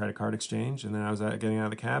to do the credit card exchange. And then I was getting out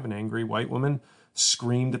of the cab, an angry white woman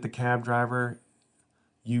screamed at the cab driver,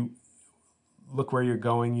 "You look where you're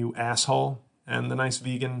going, you asshole!" And the nice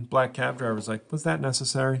vegan black cab driver was like, "Was that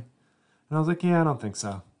necessary?" And I was like, "Yeah, I don't think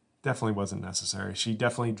so. Definitely wasn't necessary. She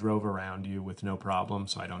definitely drove around you with no problem,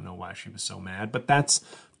 so I don't know why she was so mad." But that's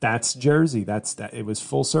Jersey. That it was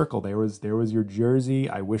full circle. There was your Jersey.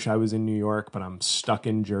 I wish I was in New York, but I'm stuck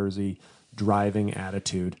in Jersey driving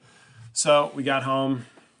attitude. So we got home,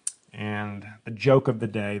 and the joke of the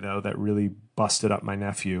day, though, that really busted up my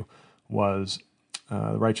nephew was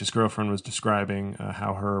the righteous girlfriend was describing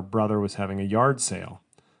how her brother was having a yard sale.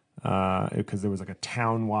 Because there was like a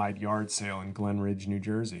town-wide yard sale in Glen Ridge, New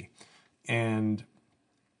Jersey. And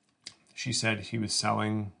she said he was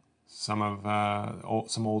selling some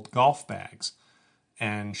old golf bags.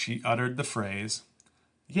 And she uttered the phrase,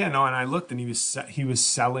 "Yeah, no," and I looked, and he was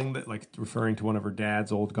selling that, like referring to one of her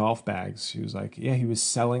dad's old golf bags. She was like, "Yeah, he was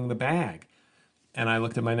selling the bag." And I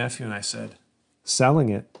looked at my nephew and I said, "Selling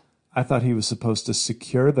it? I thought he was supposed to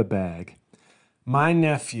secure the bag." My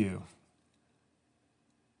nephew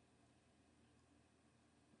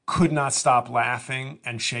could not stop laughing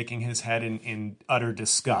and shaking his head in utter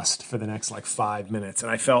disgust for the next like 5 minutes.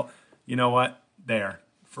 And I felt, you know what? There.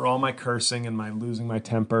 For all my cursing and my losing my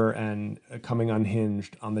temper and coming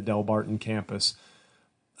unhinged on the Del Barton campus,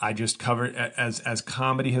 I just covered, as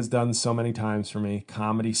comedy has done so many times for me,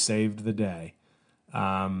 comedy saved the day.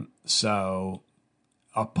 So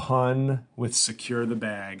a pun with secure the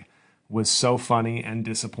bag was so funny and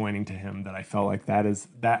disappointing to him that I felt like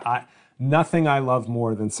nothing I love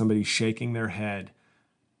more than somebody shaking their head,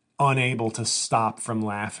 unable to stop from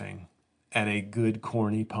laughing at a good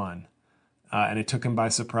corny pun. And it took him by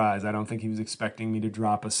surprise. I don't think he was expecting me to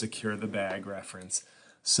drop a secure the bag reference.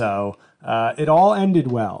 So it all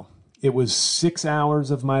ended well. It was 6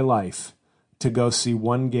 hours of my life to go see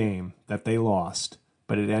one game that they lost,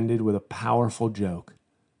 but it ended with a powerful joke.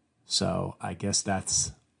 So I guess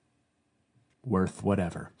that's worth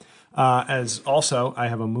whatever. As also, I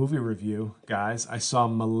have a movie review, guys. I saw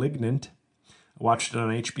Malignant. I watched it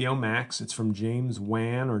on HBO Max. It's from James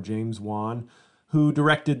Wan, who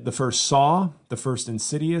directed the first Saw, the first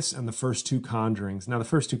Insidious, and the first two Conjurings. Now, the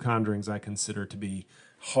first two Conjurings I consider to be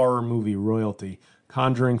horror movie royalty.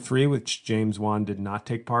 Conjuring 3, which James Wan did not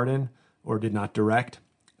take part in or did not direct,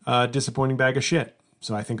 disappointing bag of shit.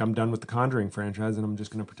 So I think I'm done with the Conjuring franchise, and I'm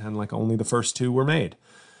just going to pretend like only the first two were made.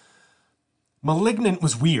 Malignant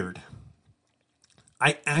was weird.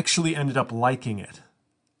 I actually ended up liking it.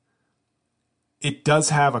 It does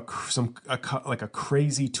have a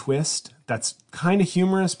crazy twist that's kind of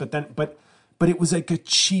humorous, but it was like a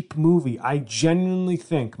cheap movie. I genuinely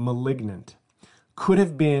think Malignant could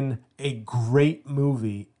have been a great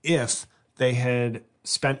movie if they had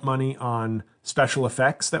spent money on special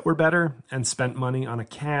effects that were better and spent money on a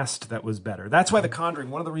cast that was better. That's why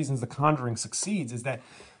one of the reasons The Conjuring succeeds is that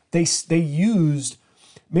they used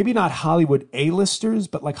maybe not Hollywood A-listers,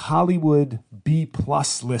 but like Hollywood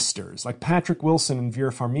B-plus listers. Like Patrick Wilson and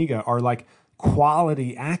Vera Farmiga are like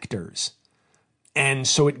quality actors. And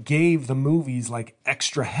so it gave the movies like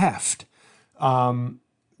extra heft.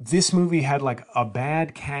 This movie had like a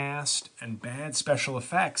bad cast and bad special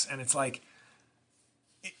effects. And it's like,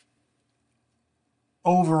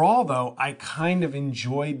 overall though, I kind of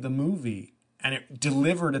enjoyed the movie and it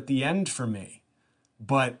delivered at the end for me.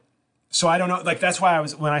 But, so I don't know, like that's why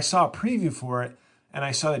when I saw a preview for it and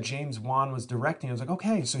I saw that James Wan was directing, I was like,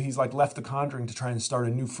 okay, so he's like left The Conjuring to try and start a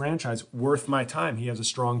new franchise, worth my time. He has a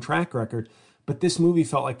strong track record. But this movie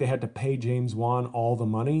felt like they had to pay James Wan all the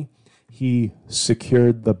money. He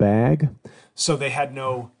secured the bag. So they had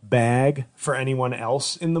no bag for anyone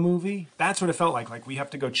else in the movie. That's what it felt like. Like we have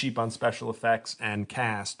to go cheap on special effects and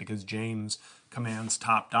cast because James commands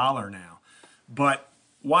top dollar now. But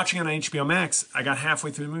watching it on HBO Max, I got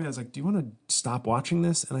halfway through the movie. I was like, do you want to stop watching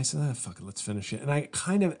this? And I said, fuck it, let's finish it. And I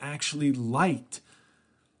kind of actually liked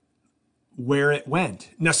where it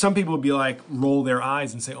went. Now, some people would be like, roll their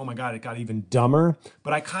eyes and say, oh my God, it got even dumber.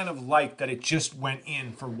 But I kind of liked that it just went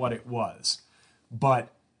in for what it was. But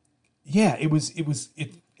yeah,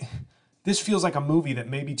 this feels like a movie that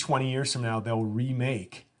maybe 20 years from now they'll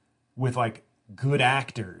remake with like good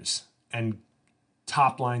actors and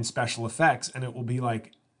top line special effects, and it will be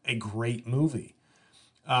like a great movie.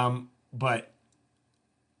 But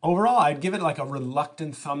overall, I'd give it like a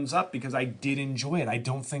reluctant thumbs up because I did enjoy it. I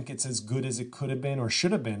don't think it's as good as it could have been or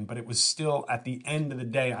should have been, but it was still, at the end of the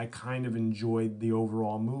day, I kind of enjoyed the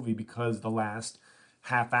overall movie because the last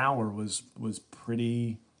half hour was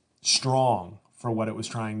pretty strong for what it was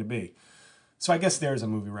trying to be. So I guess there's a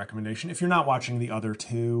movie recommendation. If you're not watching the other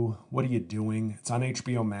two, what are you doing? It's on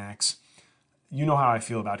HBO Max. You know how I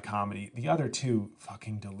feel about comedy. The other two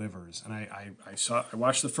fucking delivers. And I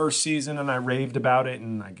watched the first season and I raved about it,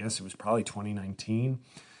 and I guess it was probably 2019.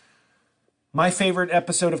 My favorite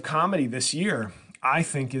episode of comedy this year, I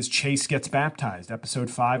think, is Chase Gets Baptized, episode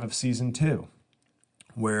 5 of season 2,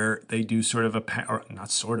 where they do sort of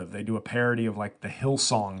they do a parody of like the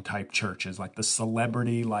Hillsong type churches, like the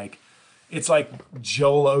celebrity, like it's like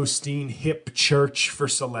Joel Osteen hip church for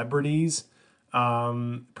celebrities.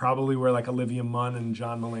 Probably where like Olivia Munn and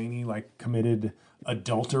John Mulaney like committed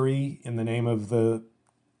adultery in the name of the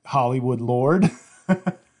Hollywood Lord.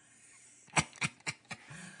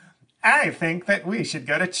 I think that we should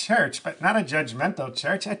go to church, but not a judgmental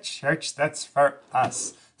church, a church that's for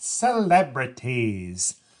us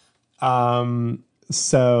celebrities. That's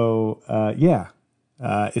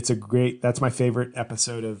my favorite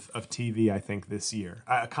episode of TV, I think, this year,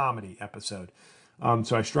 a comedy episode.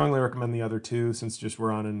 So I strongly recommend the other two since just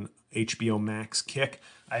we're on an HBO Max kick.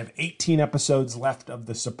 I have 18 episodes left of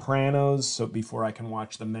The Sopranos, so before I can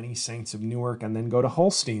watch The Many Saints of Newark and then go to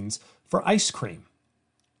Holstein's for ice cream.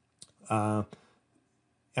 And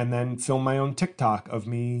then film my own TikTok of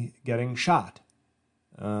me getting shot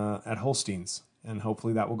at Holstein's. And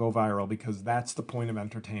hopefully that will go viral because that's the point of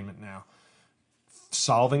entertainment now.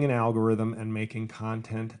 Solving an algorithm and making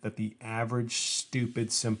content that the average, stupid,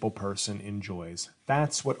 simple person enjoys.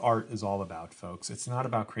 That's what art is all about, folks. It's not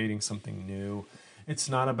about creating something new. It's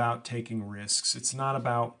not about taking risks. It's not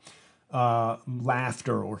about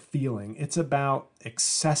laughter or feeling. It's about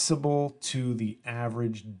accessible to the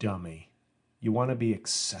average dummy. You want to be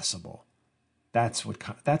accessible. That's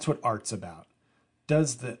what art's about.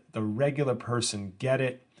 Does the regular person get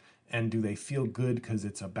it? And do they feel good because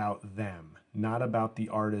it's about them? Not about the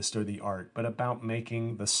artist or the art, but about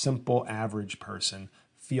making the simple average person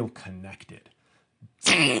feel connected.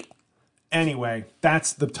 Anyway,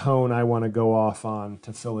 that's the tone I want to go off on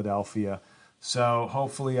to Philadelphia. So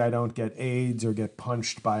hopefully I don't get AIDS or get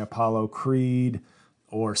punched by Apollo Creed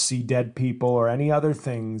or see dead people or any other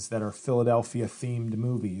things that are Philadelphia-themed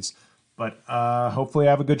movies. But hopefully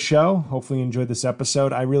I have a good show. Hopefully you enjoyed this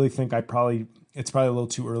episode. I really think it's probably a little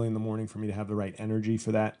too early in the morning for me to have the right energy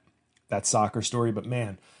for that soccer story. But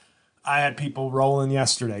man, I had people rolling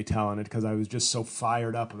yesterday telling it because I was just so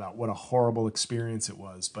fired up about what a horrible experience it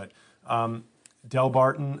was. But Del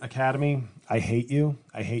Barton Academy, I hate you.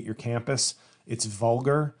 I hate your campus. It's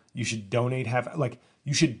vulgar. You should donate half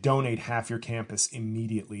your campus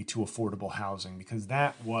immediately to affordable housing because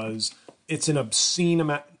it's an obscene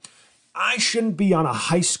amount. I shouldn't be on a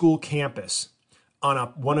high school campus on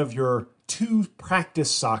one of your 2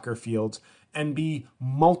 practice soccer fields and be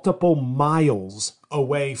multiple miles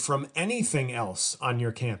away from anything else on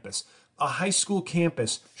your campus. A high school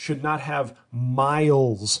campus should not have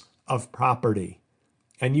miles of property.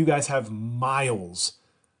 And you guys have miles.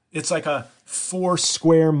 It's like a 4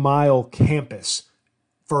 square mile campus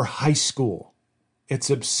for high school. It's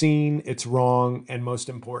obscene, it's wrong, and most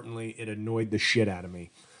importantly, it annoyed the shit out of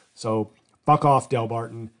me. So fuck off, Del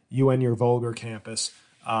Barton, you and your vulgar campus.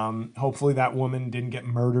 Hopefully that woman didn't get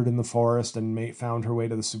murdered in the forest and found her way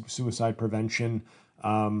to the suicide prevention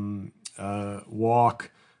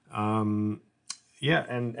walk. And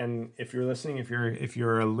if you're listening, if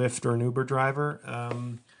you're a Lyft or an Uber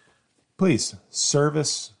driver, please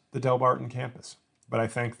service the Del Barton campus. But I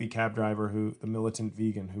thank the cab driver, the militant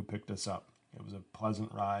vegan who picked us up. It was a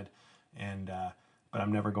pleasant ride, but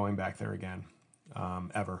I'm never going back there again,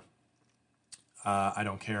 ever. I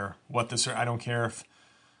don't care I don't care if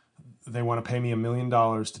they want to pay me $1 million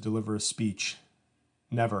to deliver a speech.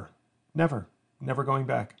 Never going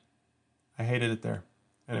back. I hated it there.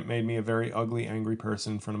 And it made me a very ugly, angry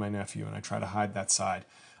person in front of my nephew. And I try to hide that side.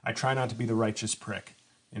 I try not to be the righteous prick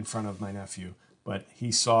in front of my nephew. But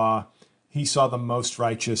he saw the most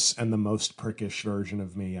righteous and the most prickish version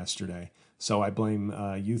of me yesterday. So I blame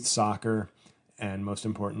youth soccer. And most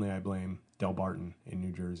importantly, I blame Del Barton in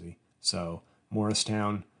New Jersey. So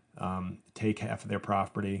Morristown, take half of their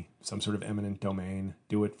property, some sort of eminent domain,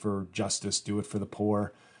 do it for justice, do it for the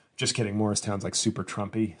poor. Just kidding, Morristown's like super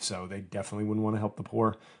Trumpy, so they definitely wouldn't want to help the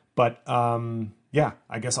poor. But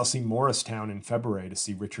I guess I'll see Morristown in February to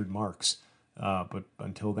see Richard Marx. But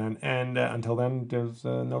until then, there's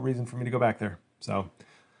no reason for me to go back there. So,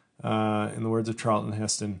 in the words of Charlton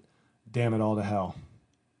Heston, damn it all to hell.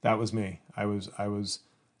 That was me. I was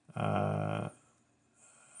end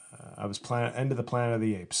of the Planet of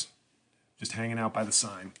the Apes, just hanging out by the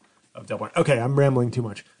sign of Del Barn. Okay, I'm rambling too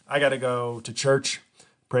much. I got to go to church,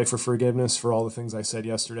 pray for forgiveness for all the things I said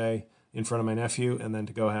yesterday in front of my nephew, and then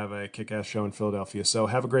to go have a kick-ass show in Philadelphia. So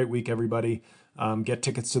have a great week, everybody. Get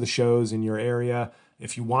tickets to the shows in your area.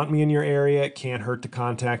 If you want me in your area, it can't hurt to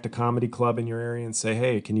contact a comedy club in your area and say,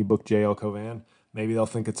 hey, can you book J.L. Covan? Maybe they'll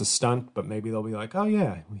think it's a stunt, but maybe they'll be like, oh,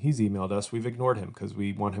 yeah, he's emailed us. We've ignored him because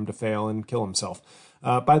we want him to fail and kill himself.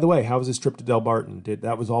 By the way, how was his trip to Del Barton?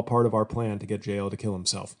 That was all part of our plan to get JL to kill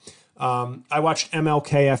himself. I watched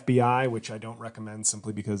MLK FBI, which I don't recommend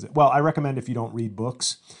simply because, well, I recommend if you don't read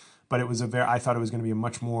books, but I thought it was going to be a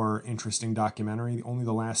much more interesting documentary. Only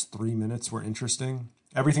the last 3 minutes were interesting.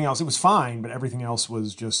 Everything else, it was fine, but everything else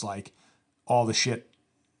was just like all the shit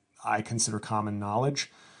I consider common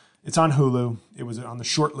knowledge. It's on Hulu. It was on the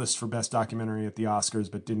short list for Best Documentary at the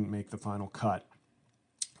Oscars, but didn't make the final cut.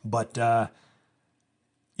 But, the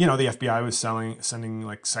FBI was sending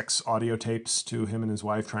like sex audio tapes to him and his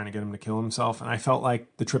wife, trying to get him to kill himself. And I felt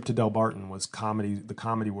like the trip to Del Barton was the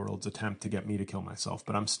comedy world's attempt to get me to kill myself.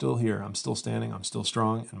 But I'm still here. I'm still standing. I'm still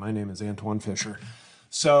strong. And my name is Antoine Fisher.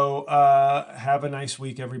 So have a nice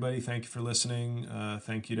week, everybody. Thank you for listening.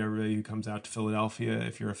 Thank you to everybody who comes out to Philadelphia.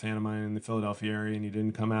 If you're a fan of mine in the Philadelphia area and you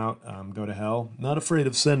didn't come out, go to hell. Not afraid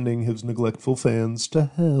of sending his neglectful fans to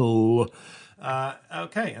hell.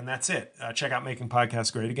 Okay, and that's it. Check out Making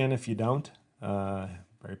Podcasts Great Again if you don't.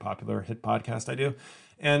 Very popular hit podcast I do.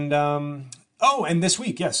 And, and this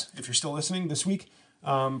week, yes, if you're still listening, this week,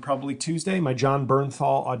 probably Tuesday, my John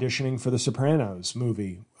Bernthal auditioning for the Sopranos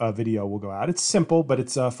movie video will go out. It's simple, but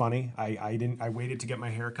it's funny. I waited to get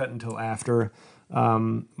my hair cut until after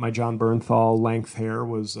my John Bernthal length hair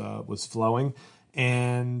was flowing,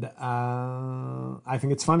 and I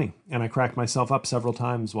think it's funny. And I cracked myself up several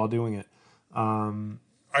times while doing it.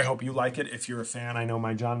 I hope you like it. If you're a fan, I know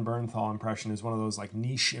my John Bernthal impression is one of those like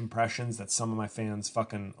niche impressions that some of my fans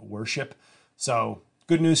fucking worship. So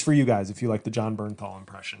good news for you guys if you like the John Bernthal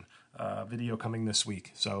impression. Video coming this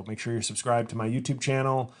week. So make sure you're subscribed to my YouTube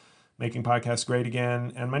channel, Making Podcasts Great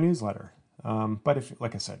Again, and my newsletter. But if,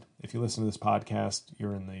 like I said, if you listen to this podcast,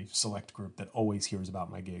 you're in the select group that always hears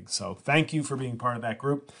about my gigs. So thank you for being part of that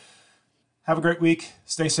group. Have a great week.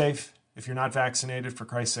 Stay safe. If you're not vaccinated, for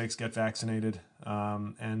Christ's sakes, get vaccinated.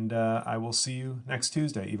 And I will see you next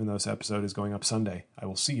Tuesday, even though this episode is going up Sunday. I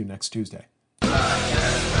will see you next Tuesday.